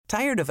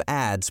Tired of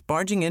ads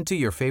barging into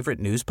your favorite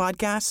news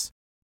podcasts?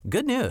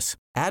 Good news.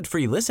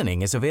 Ad-free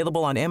listening is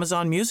available on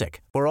Amazon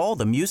Music for all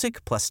the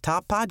music plus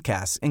top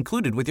podcasts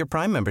included with your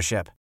Prime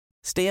membership.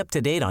 Stay up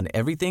to date on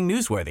everything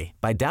newsworthy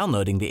by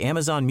downloading the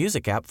Amazon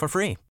Music app for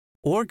free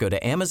or go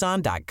to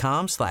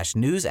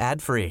amazon.com/news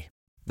ad free.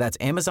 That's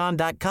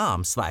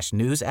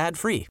amazon.com/news ad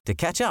free to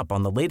catch up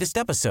on the latest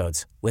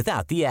episodes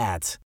without the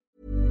ads.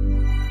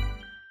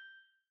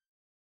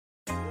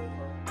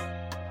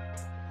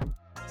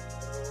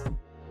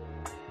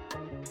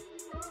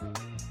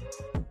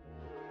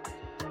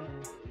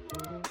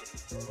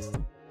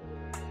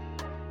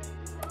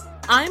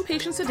 I'm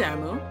Patience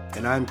Adamu.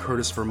 And I'm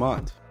Curtis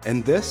Vermont.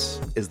 And this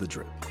is The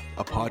Drip,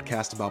 a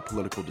podcast about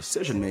political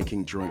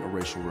decision-making during a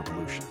racial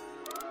revolution.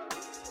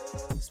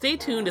 Stay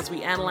tuned as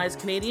we analyze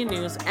Canadian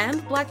news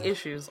and Black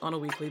issues on a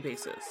weekly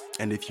basis.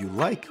 And if you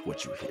like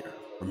what you hear,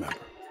 remember,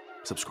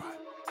 subscribe.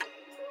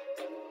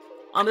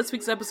 On this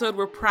week's episode,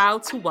 we're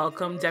proud to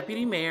welcome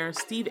Deputy Mayor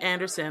Steve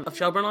Anderson of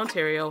Shelburne,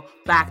 Ontario,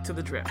 back to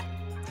The Drip.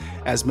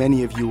 As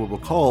many of you will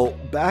recall,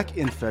 back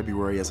in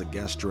February as a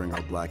guest during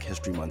our Black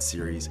History Month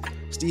series,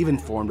 Steve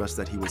informed us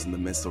that he was in the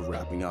midst of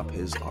wrapping up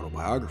his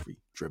autobiography,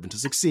 Driven to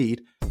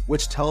Succeed,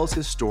 which tells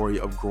his story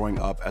of growing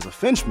up as a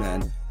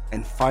Finchman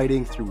and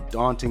fighting through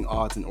daunting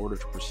odds in order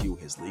to pursue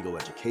his legal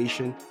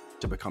education,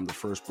 to become the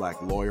first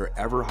Black lawyer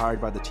ever hired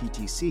by the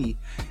TTC,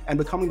 and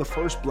becoming the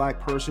first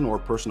Black person, or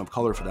person of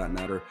color for that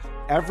matter,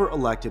 ever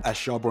elected as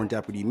Shelburne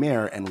Deputy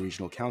Mayor and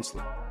Regional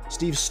Councillor.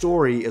 Steve's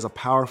story is a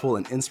powerful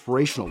and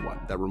inspirational one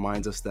that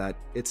reminds us that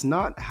it's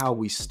not how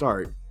we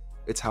start,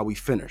 it's how we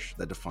finish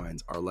that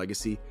defines our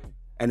legacy,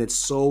 and it's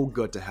so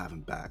good to have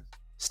him back.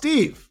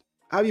 Steve,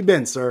 how have you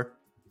been, sir?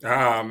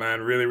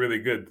 Man, really, really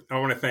good. I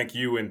want to thank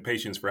you and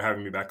Patience for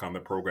having me back on the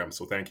program,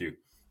 so thank you.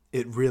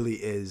 It really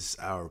is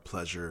our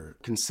pleasure.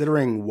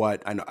 Considering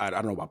what I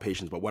don't know about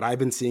Patience, but what I've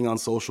been seeing on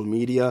social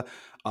media,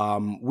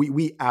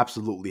 we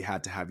absolutely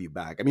had to have you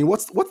back. I mean,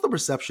 what's the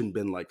reception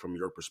been like from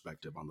your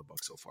perspective on the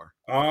book so far?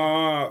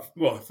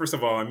 Well, first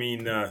of all, I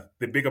mean, the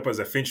big up as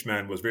a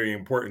Finchman was very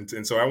important,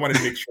 and so I wanted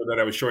to make sure that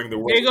I was showing the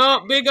world.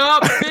 Big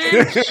up,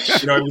 Finch.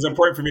 It was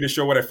important for me to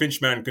show what a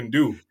Finchman can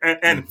do,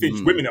 and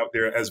Finch women out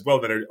there as well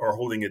that are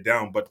holding it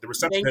down. But the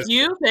reception,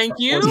 Thank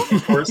you.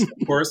 Of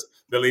course,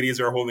 the ladies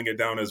are holding it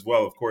down as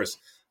well. Of course.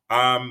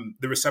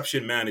 The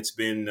reception, man, it's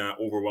been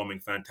overwhelming,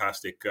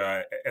 fantastic.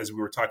 As we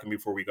were talking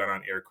before we got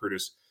on air,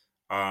 Curtis,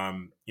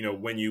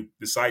 when you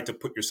decide to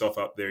put yourself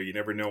out there, you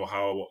never know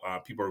how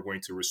people are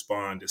going to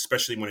respond,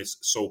 especially when it's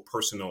so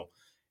personal.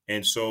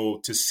 And so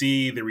to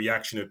see the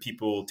reaction of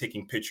people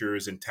taking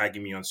pictures and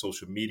tagging me on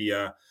social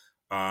media,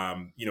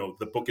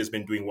 the book has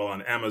been doing well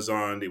on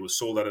Amazon. It was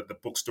sold out at the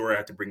bookstore. I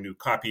had to bring new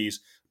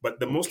copies. But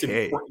the most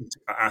important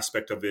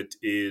aspect of it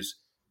is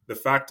the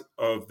fact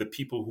of the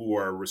people who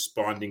are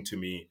responding to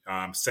me,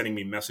 sending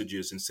me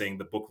messages and saying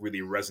the book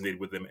really resonated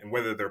with them. And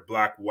whether they're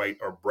Black, white,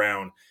 or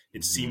brown,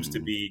 it seems to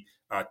be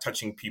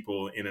touching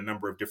people in a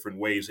number of different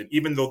ways. And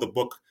even though the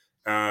book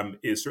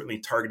is certainly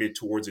targeted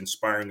towards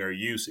inspiring their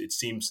youth, it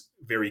seems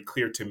very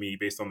clear to me,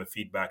 based on the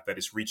feedback, that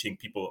it's reaching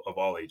people of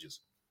all ages.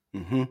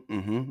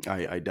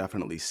 I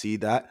definitely see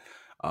that.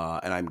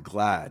 And I'm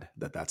glad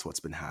that that's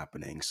what's been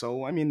happening.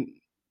 So, I mean,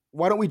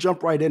 why don't we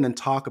jump right in and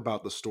talk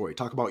about the story,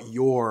 talk about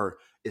your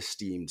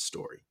esteemed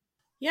story?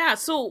 Yeah,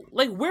 so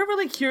we're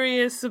really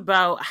curious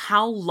about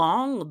how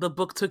long the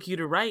book took you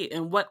to write,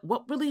 and what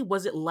really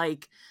was it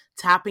like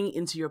tapping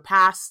into your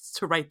past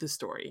to write this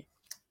story?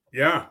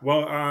 Yeah,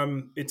 well,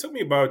 it took me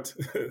about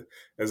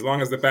as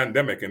long as the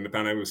pandemic, and the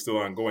pandemic was still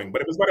ongoing,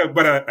 but it was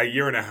about a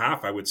year and a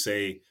half, I would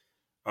say.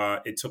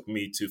 It took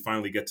me to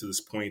finally get to this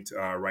point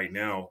right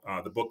now.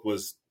 The book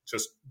was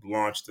just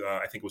launched.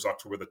 I think it was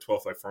October the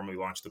 12th. I formally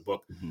launched the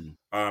book.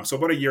 So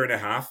about a year and a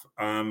half.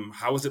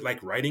 How was it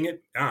like writing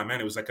it?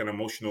 Man, it was like an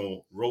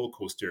emotional roller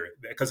coaster,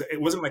 because it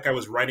wasn't like I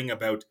was writing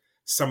about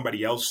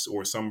somebody else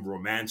or some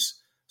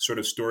romance sort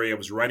of story. I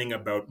was writing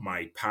about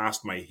my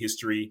past, my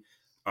history,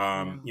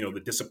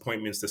 the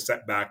disappointments, the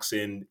setbacks,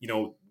 and,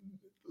 a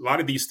lot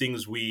of these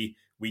things we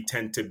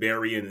tend to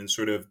bury and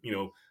sort of,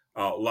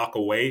 lock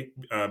away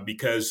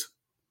because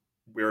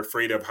we're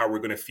afraid of how we're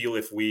going to feel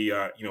if we,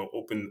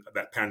 open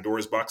that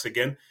Pandora's box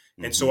again.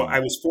 And so I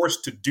was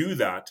forced to do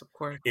that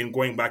in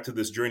going back to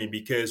this journey,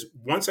 because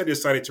once I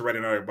decided to write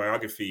an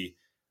autobiography,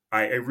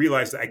 I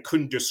realized that I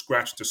couldn't just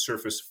scratch the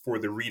surface for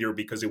the reader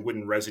because it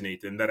wouldn't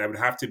resonate, and that I would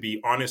have to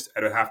be honest.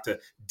 I would have to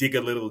dig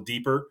a little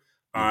deeper.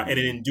 And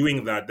in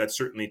doing that, that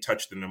certainly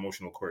touched an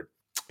emotional chord.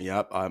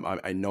 Yep.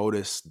 I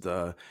noticed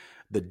the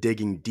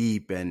digging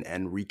deep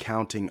and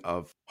recounting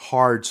of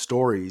hard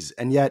stories.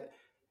 And yet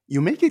you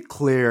make it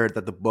clear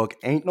that the book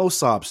ain't no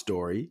sob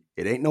story.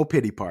 It ain't no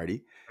pity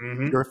party.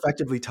 You're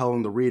effectively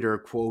telling the reader,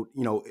 quote,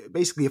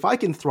 basically, if I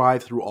can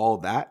thrive through all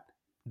that,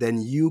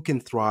 then you can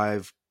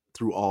thrive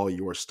through all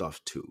your stuff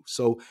too.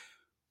 So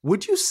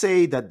would you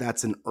say that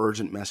that's an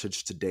urgent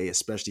message today,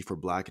 especially for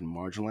Black and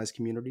marginalized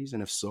communities?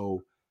 And if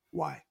so,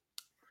 why?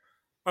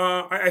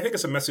 I think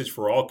it's a message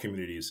for all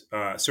communities,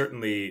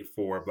 certainly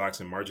for Blacks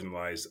and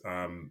marginalized.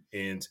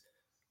 And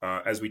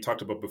as we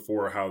talked about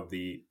before, how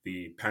the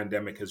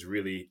pandemic has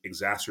really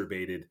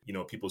exacerbated,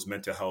 people's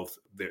mental health,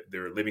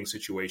 their living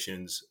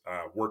situations,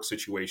 work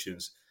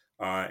situations,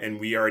 and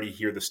we already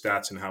hear the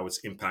stats and how it's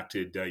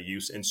impacted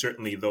youth, and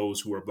certainly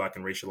those who are Black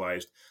and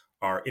racialized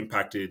are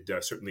impacted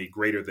certainly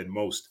greater than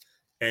most.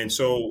 And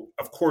so,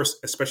 of course,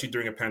 especially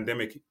during a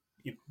pandemic,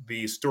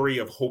 the story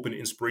of hope and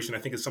inspiration, I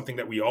think, is something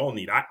that we all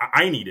need.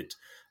 I need it.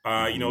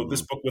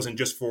 This book wasn't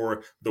just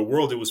for the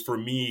world; it was for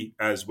me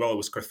as well. It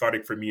was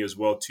cathartic for me as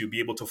well to be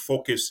able to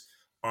focus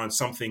on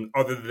something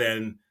other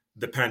than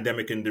the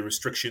pandemic and the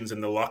restrictions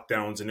and the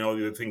lockdowns and all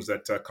the other things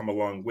that come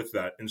along with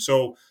that. And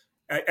so,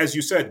 as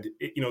you said,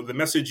 the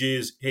message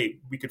is, hey,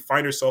 we could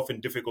find ourselves in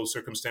difficult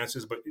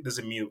circumstances, but it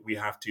doesn't mean we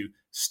have to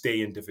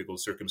stay in difficult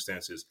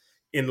circumstances.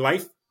 In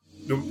life,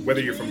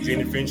 whether you're from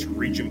Jane and Finch,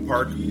 Regent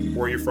Park,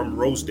 or you're from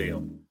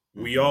Rosedale,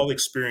 we all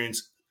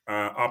experience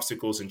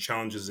obstacles and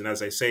challenges. And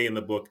as I say in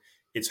the book,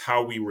 it's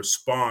how we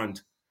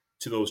respond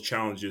to those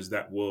challenges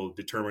that will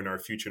determine our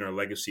future and our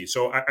legacy.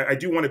 So I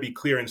do want to be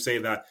clear and say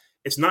that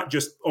it's not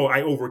just, oh,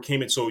 I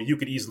overcame it so you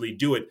could easily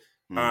do it.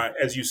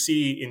 As you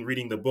see in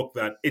reading the book,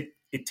 that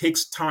it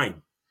takes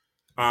time.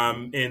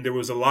 And there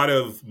was a lot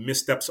of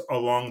missteps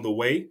along the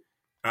way.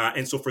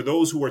 And so for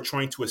those who are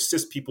trying to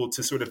assist people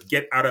to sort of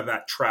get out of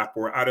that trap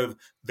or out of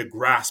the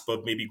grasp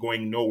of maybe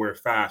going nowhere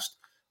fast,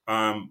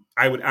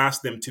 I would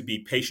ask them to be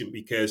patient,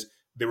 because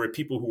there were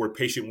people who were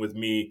patient with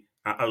me,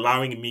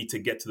 allowing me to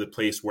get to the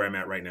place where I'm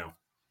at right now.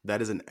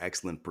 That is an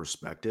excellent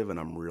perspective, and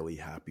I'm really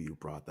happy you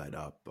brought that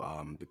up,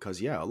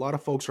 because, yeah, a lot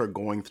of folks are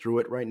going through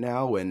it right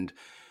now, and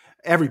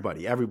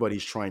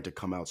everybody's trying to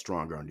come out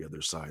stronger on the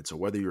other side. So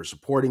whether you're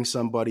supporting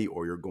somebody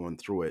or you're going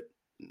through it,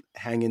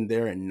 hang in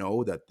there and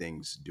know that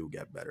things do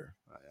get better.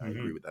 I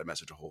agree with that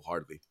message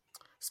wholeheartedly.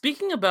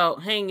 Speaking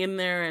about hanging in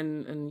there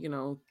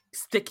and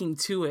sticking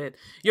to it,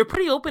 you're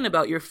pretty open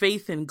about your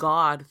faith in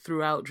God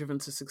throughout Driven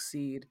to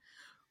Succeed.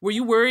 Were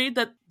you worried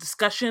that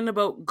discussion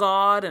about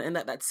God and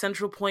that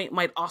central point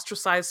might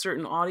ostracize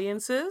certain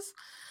audiences?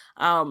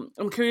 I'm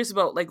curious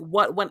about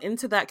what went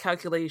into that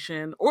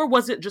calculation, or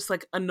was it just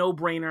like a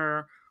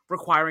no-brainer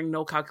requiring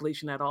no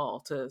calculation at all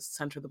to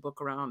center the book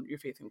around your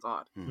faith in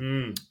God?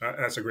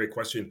 That's a great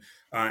question.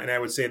 And I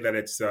would say that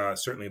it's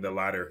certainly the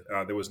latter.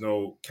 There was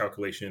no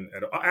calculation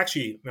at all.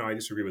 Actually, no, I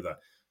disagree with that.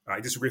 I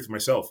disagree with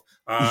myself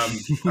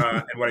and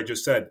what I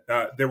just said.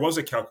 There was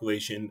a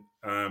calculation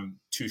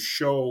to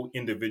show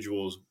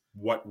individuals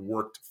what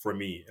worked for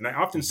me. And I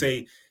often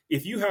say,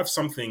 if you have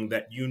something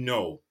that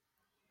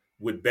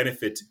would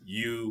benefit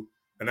you,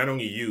 and not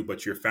only you,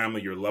 but your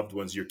family, your loved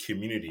ones, your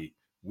community,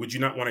 would you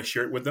not want to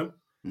share it with them?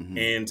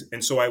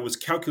 And so I was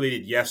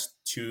calculated, yes,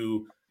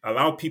 to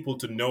allow people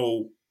to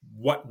know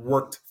what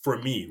worked for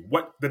me.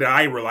 What did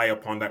I rely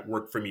upon that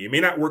worked for me? It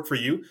may not work for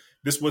you.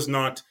 This was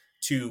not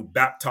to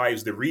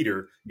baptize the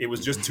reader. It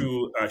was just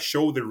to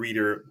show the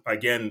reader,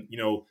 again,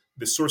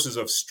 the sources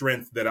of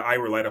strength that I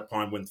relied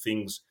upon when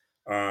things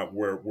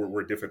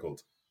were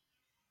difficult.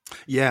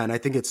 Yeah, and I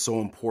think it's so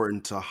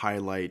important to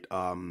highlight.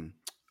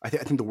 I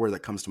think the word that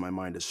comes to my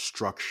mind is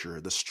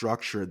structure. The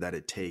structure that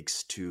it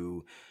takes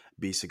to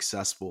be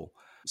successful.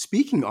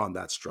 Speaking on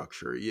that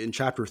structure, in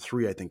chapter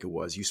 3, I think it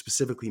was, you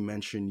specifically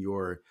mentioned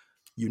your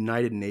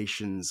United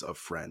Nations of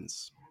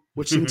Friends,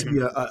 which seemed to be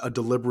a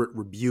deliberate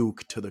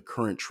rebuke to the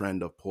current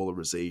trend of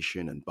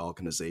polarization and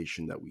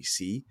balkanization that we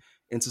see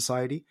in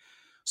society.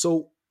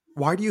 So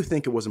why do you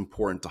think it was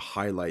important to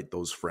highlight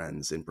those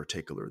friends in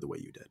particular the way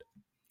you did?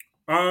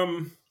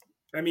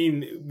 I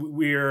mean,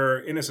 we're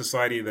in a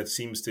society that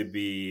seems to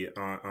be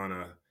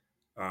on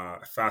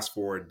a fast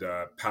forward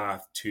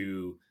path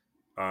to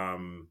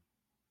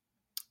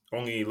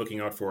only looking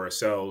out for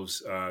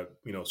ourselves,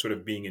 sort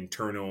of being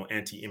internal,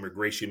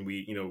 anti-immigration.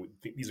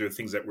 These are the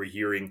things that we're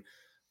hearing,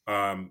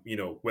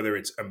 whether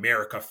it's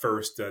America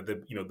first,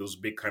 those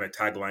big kind of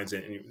taglines,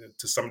 and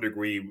to some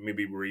degree,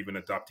 maybe we're even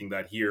adopting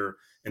that here,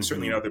 and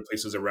certainly in other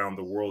places around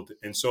the world.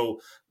 And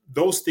so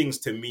those things,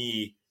 to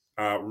me,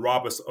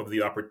 rob us of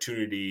the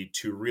opportunity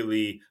to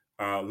really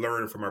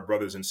learn from our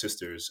brothers and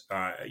sisters,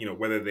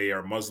 whether they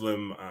are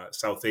Muslim,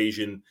 South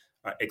Asian,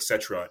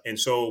 etc. And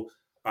so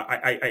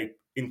I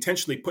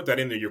intentionally put that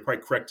in there. You're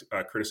quite correct,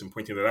 Curtis, in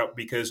pointing that out,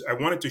 because I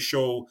wanted to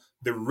show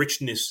the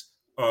richness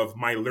of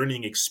my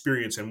learning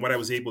experience and what I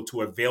was able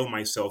to avail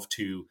myself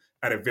to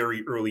at a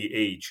very early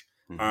age.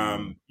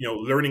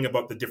 Learning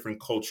about the different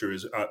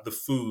cultures, the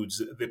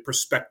foods, the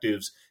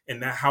perspectives,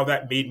 and how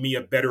that made me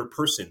a better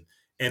person.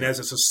 And as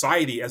a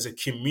society, as a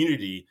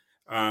community,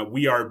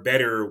 we are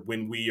better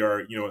when we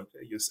are,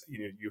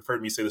 you've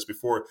heard me say this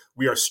before,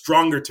 we are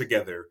stronger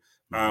together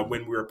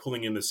when we're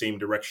pulling in the same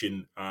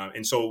direction.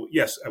 And so,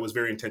 yes, I was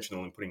very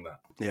intentional in putting that.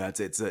 Yeah,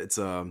 it's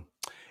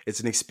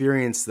an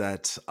experience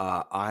that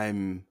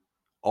I'm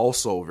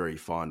also very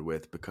fond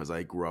with, because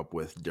I grew up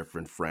with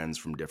different friends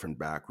from different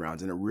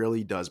backgrounds, and it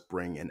really does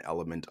bring an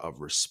element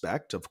of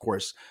respect. Of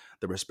course,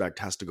 the respect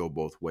has to go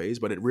both ways,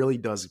 but it really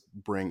does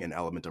bring an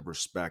element of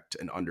respect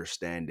and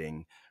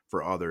understanding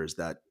for others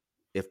that,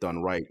 if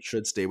done right,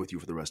 should stay with you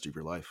for the rest of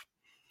your life.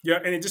 Yeah,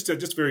 and it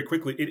just very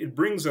quickly, it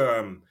brings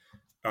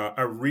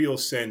a real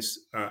sense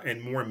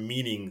and more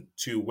meaning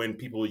to when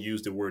people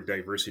use the word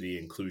diversity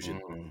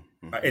inclusion.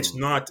 It's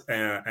not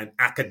an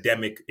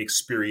academic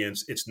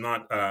experience. It's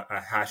not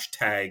a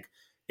hashtag.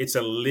 It's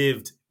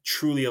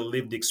truly a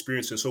lived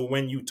experience. And so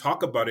when you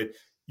talk about it,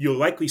 you'll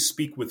likely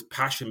speak with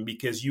passion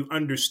because you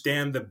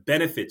understand the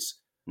benefits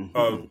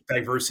of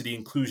diversity,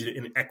 inclusion,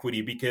 and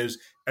equity, because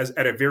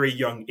at a very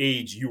young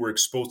age, you were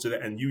exposed to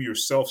that and you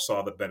yourself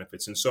saw the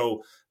benefits. And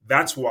so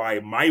that's why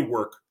my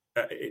work,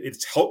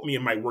 it's helped me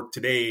in my work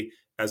today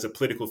as a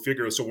political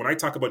figure. So when I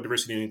talk about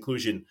diversity and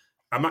inclusion,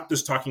 I'm not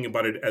just talking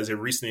about it as a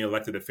recently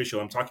elected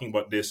official. I'm talking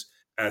about this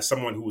as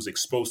someone who was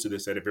exposed to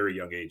this at a very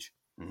young age.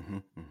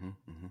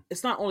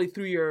 It's not only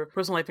through your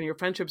personal life and your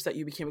friendships that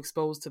you became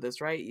exposed to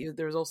this, right?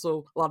 There's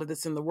also a lot of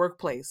this in the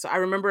workplace. So I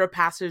remember a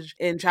passage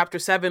in chapter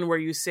 7 where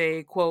you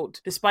say, quote,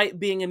 "Despite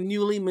being a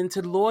newly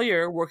minted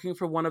lawyer working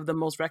for one of the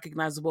most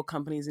recognizable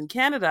companies in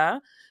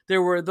Canada,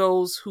 there were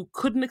those who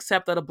couldn't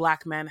accept that a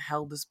Black man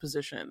held this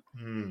position."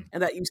 And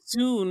that you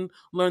soon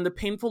learned the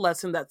painful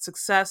lesson that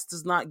success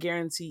does not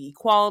guarantee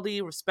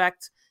equality,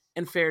 respect,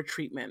 and fair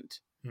treatment.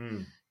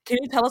 Can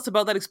you tell us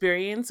about that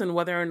experience and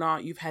whether or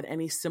not you've had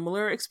any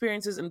similar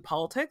experiences in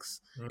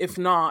politics, if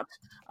not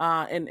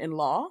in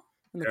law,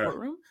 in the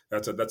courtroom?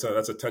 That's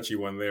a touchy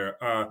one there.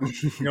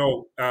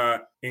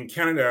 In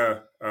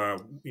Canada,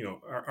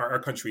 our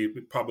country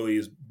probably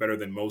is better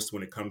than most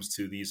when it comes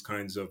to these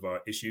kinds of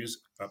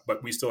issues,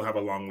 but we still have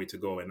a long way to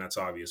go, and that's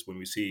obvious when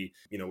we see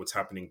what's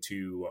happening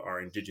to our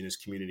Indigenous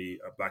community,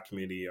 our Black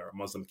community, our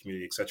Muslim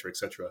community, et cetera, et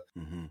cetera.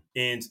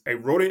 And I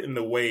wrote it in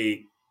the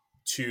way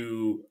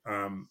to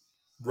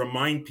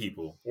remind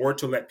people or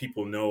to let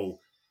people know,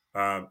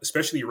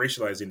 especially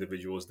racialized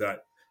individuals,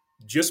 that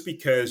just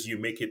because you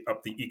make it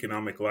up the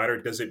economic ladder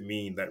doesn't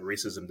mean that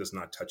racism does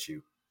not touch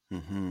you.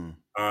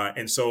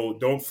 And so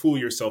don't fool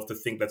yourself to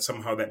think that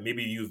somehow that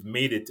maybe you've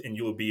made it and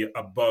you'll be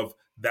above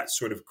that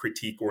sort of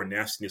critique or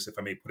nastiness, if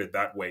I may put it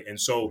that way.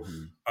 And so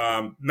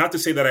not to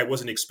say that I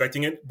wasn't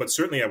expecting it, but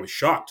certainly I was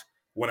shocked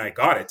when I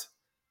got it.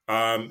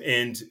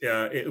 And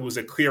it was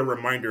a clear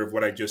reminder of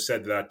what I just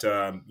said, that,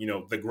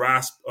 the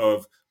grasp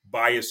of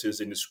biases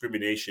and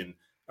discrimination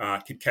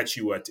could catch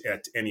you at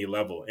any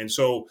level. And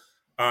so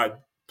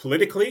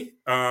politically,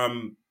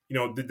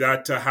 did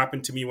that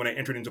happen to me when I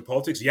entered into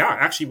politics? Yeah,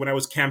 actually, when I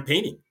was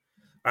campaigning.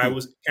 I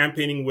was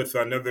campaigning with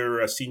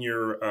another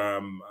senior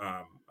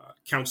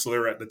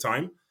counselor at the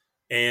time.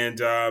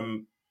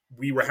 And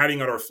we were handing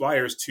out our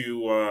flyers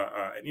to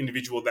an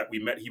individual that we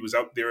met. He was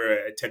out there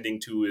attending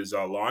to his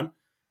lawn.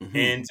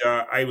 And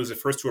I was the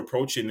first to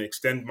approach and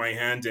extend my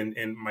hand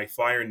and my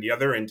flyer in the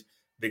other. And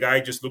the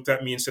guy just looked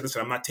at me and said,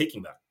 "Listen, I'm not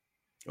taking that."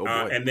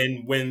 And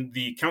then when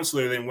the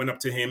counselor then went up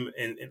to him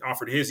and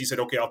offered his, he said,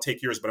 "Okay, I'll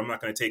take yours, but I'm not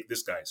going to take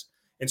this guy's."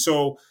 And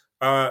so,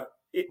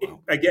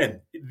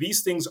 again,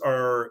 these things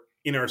are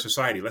in our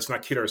society. Let's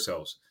not kid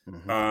ourselves.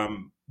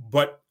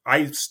 But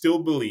I still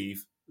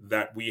believe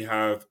that we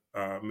have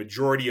a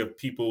majority of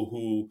people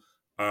who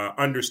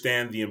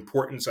understand the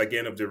importance,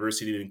 again, of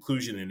diversity and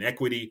inclusion and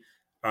equity,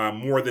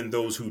 more than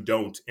those who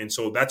don't. And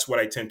so that's what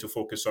I tend to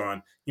focus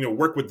on,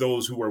 work with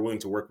those who are willing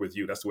to work with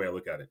you. That's the way I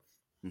look at it.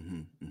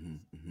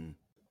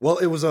 Well,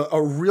 it was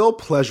a real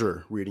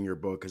pleasure reading your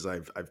book, as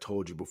I've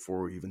told you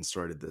before we even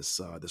started this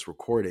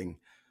recording,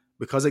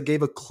 because it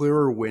gave a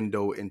clearer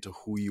window into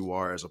who you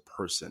are as a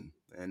person.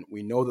 And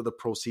we know that the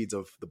proceeds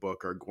of the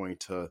book are going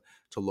to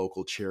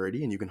local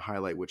charity, and you can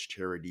highlight which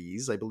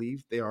charities I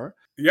believe they are.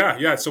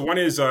 Yeah. So one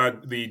is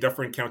the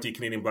Dufferin County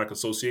Canadian Black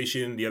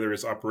Association. The other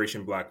is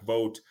Operation Black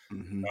Vote,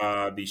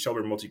 the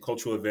Shelburne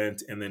Multicultural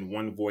Event, and then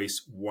One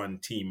Voice, One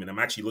Team. And I'm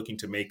actually looking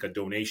to make a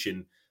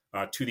donation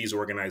to these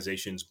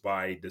organizations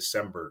by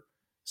December.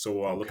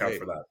 So look out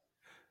for that.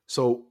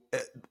 So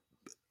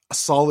a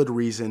solid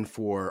reason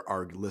for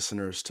our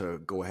listeners to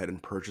go ahead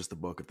and purchase the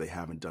book if they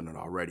haven't done it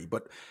already.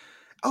 But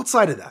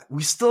outside of that,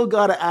 we still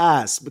got to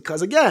ask,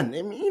 because again,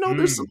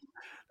 there's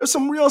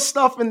some real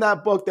stuff in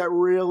that book that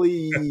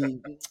really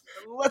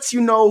lets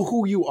you know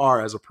who you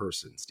are as a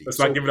person, Steve. Let's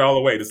not give it all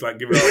away.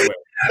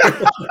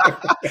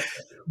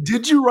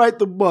 Did you write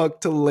the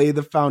book to lay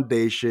the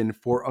foundation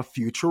for a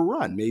future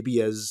run,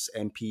 maybe as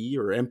MP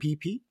or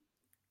MPP?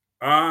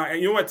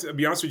 You know what? To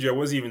be honest with you, I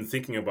wasn't even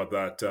thinking about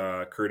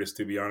that, Curtis,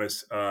 to be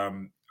honest.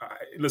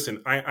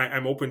 Listen,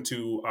 I'm open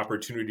to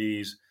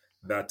opportunities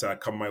that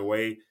come my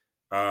way.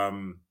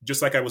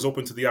 Just like I was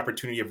open to the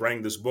opportunity of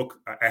writing this book,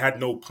 I had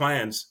no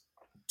plans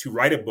to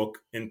write a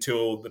book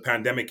until the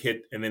pandemic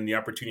hit and then the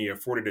opportunity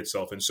afforded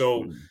itself. And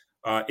so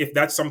if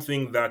that's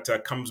something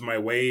that comes my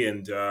way,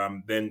 and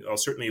then I'll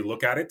certainly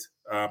look at it.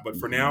 But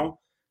for now,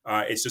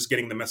 it's just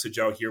getting the message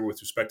out here with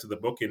respect to the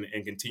book and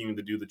continuing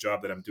to do the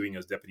job that I'm doing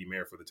as deputy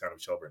mayor for the town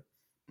of Shelburne.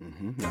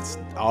 That's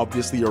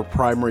obviously your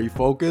primary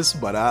focus,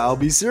 but I'll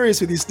be serious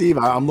with you, Steve.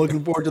 I'm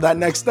looking forward to that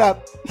next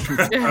step.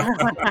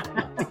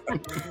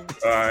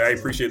 I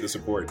appreciate the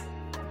support.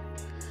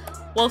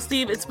 Well,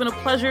 Steve, it's been a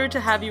pleasure to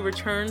have you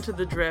return to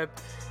The Drip,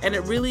 and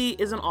it really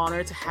is an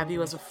honor to have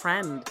you as a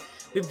friend.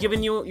 We've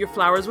given you your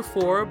flowers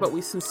before, but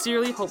we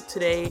sincerely hope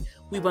today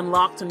we've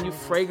unlocked a new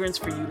fragrance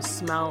for you to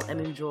smell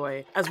and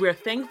enjoy, as we are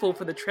thankful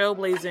for the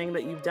trailblazing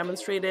that you've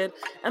demonstrated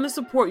and the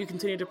support you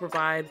continue to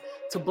provide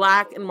to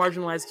Black and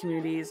marginalized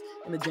communities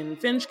in the Jane and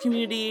Finch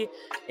community,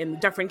 in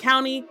Dufferin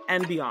County,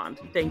 and beyond.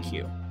 Thank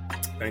you.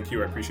 Thank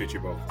you. I appreciate you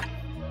both.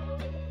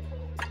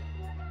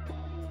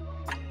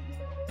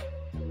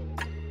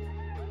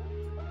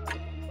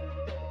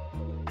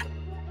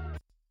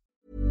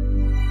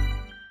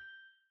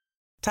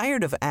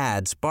 Tired of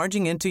ads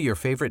barging into your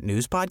favorite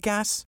news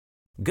podcasts?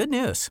 Good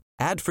news.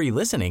 Ad-free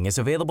listening is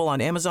available on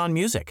Amazon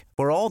Music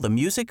for all the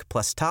music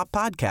plus top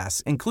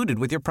podcasts included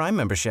with your Prime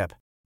membership.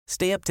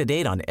 Stay up to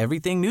date on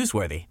everything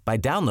newsworthy by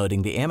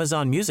downloading the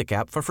Amazon Music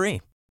app for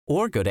free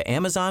or go to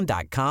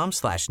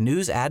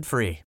amazon.com/news ad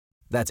free.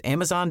 That's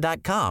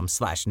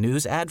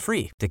amazon.com/news ad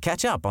free to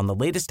catch up on the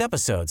latest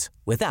episodes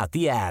without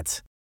the ads.